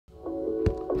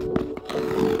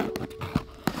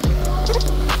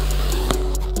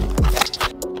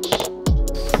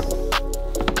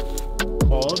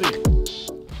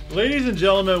and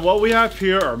gentlemen, what we have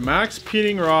here are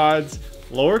Maxpeeding rods,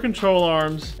 lower control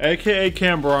arms, aka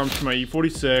camber arms for my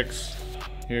E46.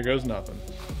 Here goes nothing.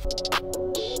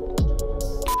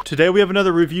 Today we have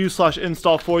another review /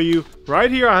 install for you.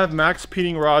 Right here I have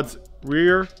Maxpeeding rods,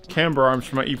 rear camber arms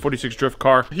for my E46 drift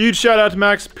car. Huge shout out to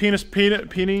Maxpeeding.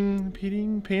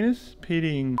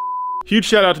 Huge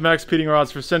shout out to Maxpeeding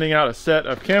rods for sending out a set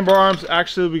of camber arms.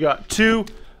 Actually, we got two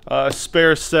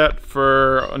spare set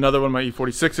for another one of my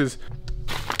E46s.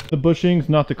 The bushing's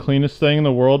not the cleanest thing in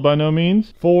the world by no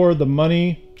means. For the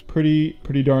money, pretty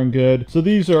darn good. So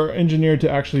these are engineered to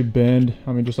actually bend.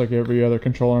 I mean, just like every other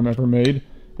control arm ever made.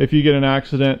 If you get an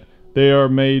accident, they are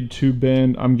made to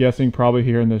bend. I'm guessing probably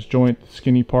here in this joint, the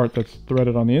skinny part that's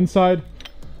threaded on the inside.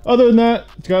 Other than that,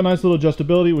 it's got a nice little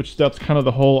adjustability, which that's kind of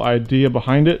the whole idea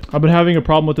behind it. I've been having a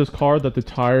problem with this car that the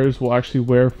tires will actually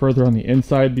wear further on the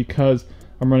inside because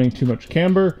I'm running too much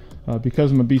camber.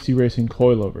 Because I'm a BC Racing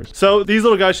coilovers. So these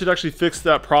little guys should actually fix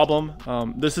that problem.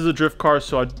 This is a drift car,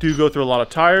 so I do go through a lot of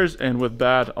tires, and with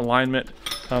bad alignment,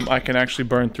 I can actually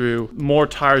burn through more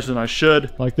tires than I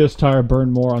should. Like this tire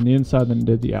burned more on the inside than it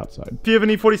did the outside. If you have an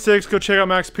E46, go check out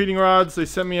Maxpeeding Rods. They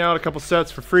sent me out a couple sets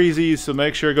for freezies, so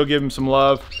make sure to go give them some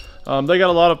love. They got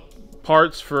a lot of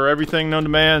parts for everything known to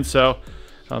man, so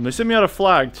they sent me out a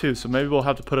flag too, so maybe we'll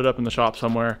have to put it up in the shop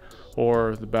somewhere,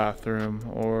 or the bathroom,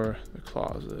 or the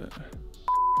closet.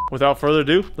 Without further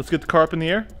ado, let's get the car up in the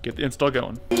air, get the install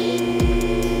going.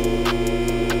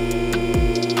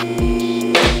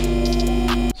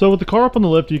 So with the car up on the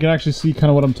lift, you can actually see kind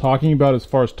of what I'm talking about as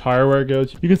far as tire wear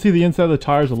goes. You can see the inside of the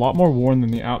tire is a lot more worn than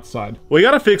the outside. Well, you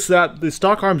gotta fix that. The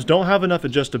stock arms don't have enough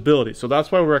adjustability, so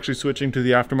that's why we're actually switching to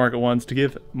the aftermarket ones to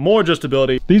give more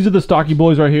adjustability. These are the stocky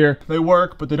boys right here. They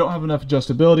work, but they don't have enough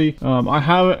adjustability. I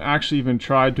haven't actually even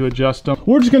tried to adjust them.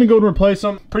 We're just gonna go and replace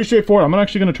them. Pretty straightforward. I'm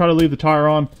actually gonna try to leave the tire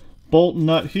on. Bolt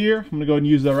nut here. I'm gonna go ahead and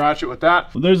use the ratchet with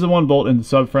that. There's the one bolt in the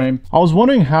subframe. I was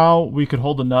wondering how we could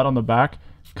hold the nut on the back.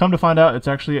 Come to find out, it's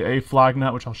actually a flag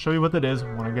nut, which I'll show you what it is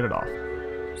when I get it off.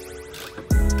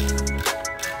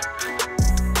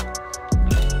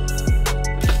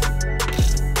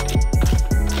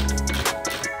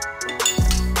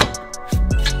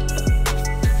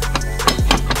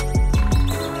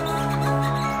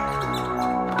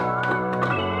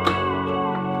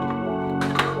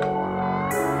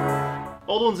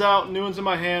 Old one's out, new one's in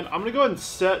my hand. I'm gonna go ahead and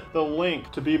set the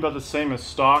length to be about the same as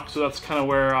stock, so that's kind of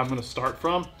where I'm gonna start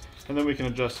from, and then we can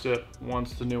adjust it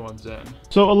once the new one's in.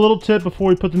 So a little tip before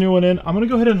we put the new one in, I'm gonna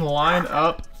go ahead and line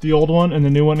up the old one and the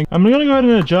new one. I'm gonna go ahead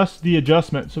and adjust the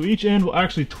adjustment, so each end will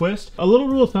actually twist. A little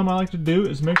rule of thumb I like to do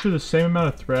is make sure the same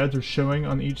amount of threads are showing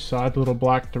on each side, the little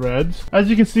black threads. As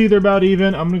you can see, they're about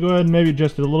even. I'm gonna go ahead and maybe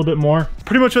adjust it a little bit more.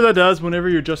 Pretty much what that does, whenever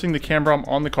you're adjusting the camber arm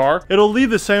on the car, it'll leave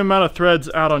the same amount of threads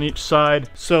out on each side,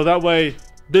 so that way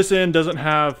this end doesn't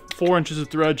have 4 inches of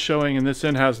thread showing and this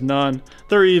end has none.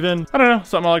 They're even. I don't know,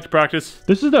 something I like to practice.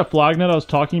 This is that flag nut I was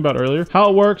talking about earlier. How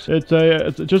it works, it's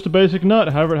just a basic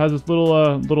nut. However, it has this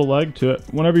little leg to it.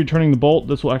 Whenever you're turning the bolt,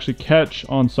 this will actually catch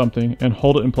on something and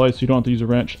hold it in place, so you don't have to use a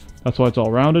wrench. That's why it's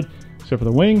all rounded, except for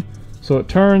the wing. So it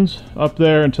turns up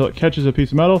there until it catches a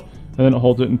piece of metal, and then it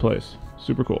holds it in place.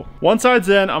 Super cool. One side's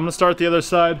in, I'm gonna start the other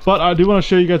side, but I do wanna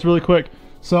show you guys really quick.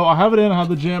 So I have it in, I have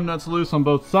the jam nuts loose on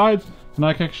both sides, and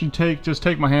I can actually just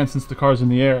take my hand since the car's in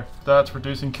the air. That's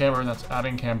reducing camber and that's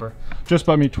adding camber, just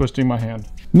by me twisting my hand.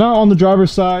 Now on the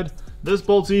driver's side, this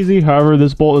bolt's easy. However,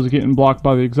 this bolt is getting blocked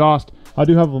by the exhaust. I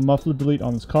do have a muffler delete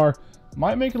on this car.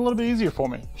 Might make it a little bit easier for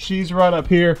me. She's right up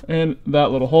here in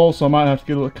that little hole, so I might have to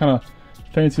get a little kind of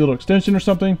fancy little extension or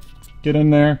something. Get in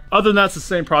there. Other than that, it's the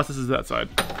same process as that side.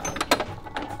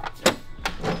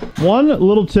 One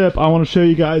little tip I want to show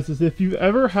you guys is if you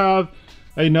ever have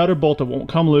a nut or bolt that won't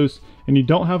come loose and you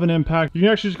don't have an impact, you can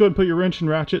actually just go ahead and put your wrench and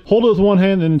ratchet, hold it with one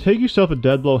hand, and then take yourself a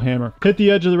dead blow hammer. Hit the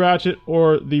edge of the ratchet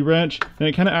or the wrench, and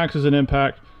it kind of acts as an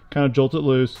impact, kind of jolts it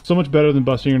loose. So much better than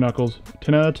busting your knuckles.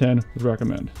 10 out of 10 would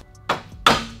recommend.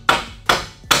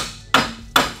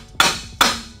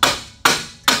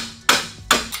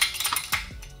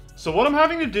 So what I'm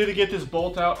having to do to get this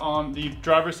bolt out on the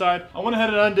driver's side, I went ahead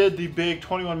and undid the big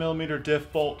 21mm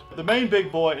diff bolt, the main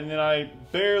big boy, and then I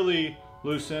barely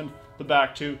loosened the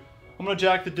back two. I'm gonna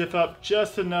jack the diff up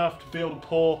just enough to be able to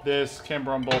pull this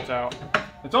camber arm bolt out.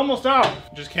 It's almost out,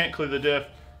 just can't clear the diff.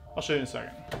 I'll show you in a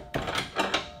second.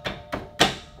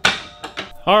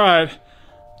 All right,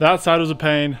 that side was a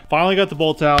pain. Finally got the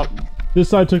bolt out. This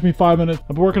side took me 5 minutes.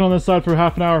 I've been working on this side for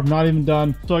half an hour, I'm not even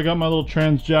done. So I got my little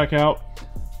trans jack out.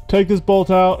 Take this bolt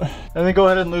out and then go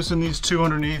ahead and loosen these two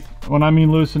underneath. When I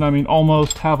mean loosen, I mean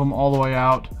almost have them all the way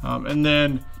out. And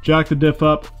then jack the diff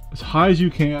up as high as you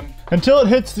can. until it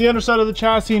hits the underside of the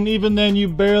chassis, and even then you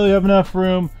barely have enough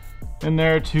room in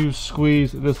there to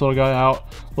squeeze this little guy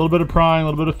out. A little bit of prying, a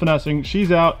little bit of finessing.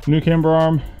 She's out. New camber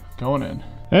arm going in.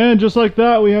 And just like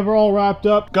that, we have her all wrapped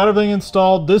up, got everything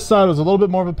installed. This side was a little bit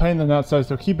more of a pain than that side,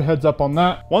 so keep a heads up on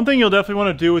that. One thing you'll definitely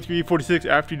want to do with your E46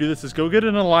 after you do this is go get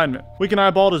an alignment. We can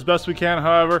eyeball it as best we can,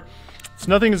 however,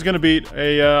 nothing is going to beat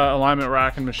a alignment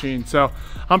rack and machine. So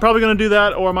I'm probably going to do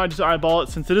that, or I might just eyeball it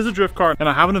since it is a drift car and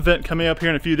I have an event coming up here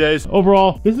in a few days.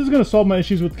 Overall, this is going to solve my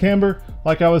issues with camber.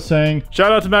 Like I was saying,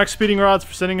 shout out to Maxpeeding Rods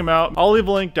for sending them out. I'll leave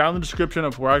a link down in the description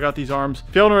of where I got these arms.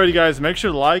 If you haven't already, guys, make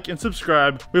sure to like and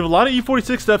subscribe. We have a lot of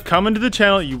E46 stuff coming to the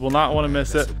channel. You will not want to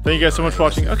miss it. Thank you guys so much for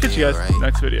watching. I'll catch you guys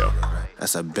next video.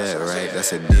 That's a bet, right?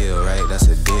 That's a deal, right? That's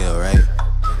a deal, right?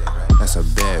 That's a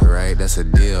bet, right? That's a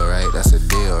deal, right? That's a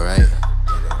deal, right?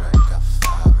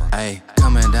 Hey.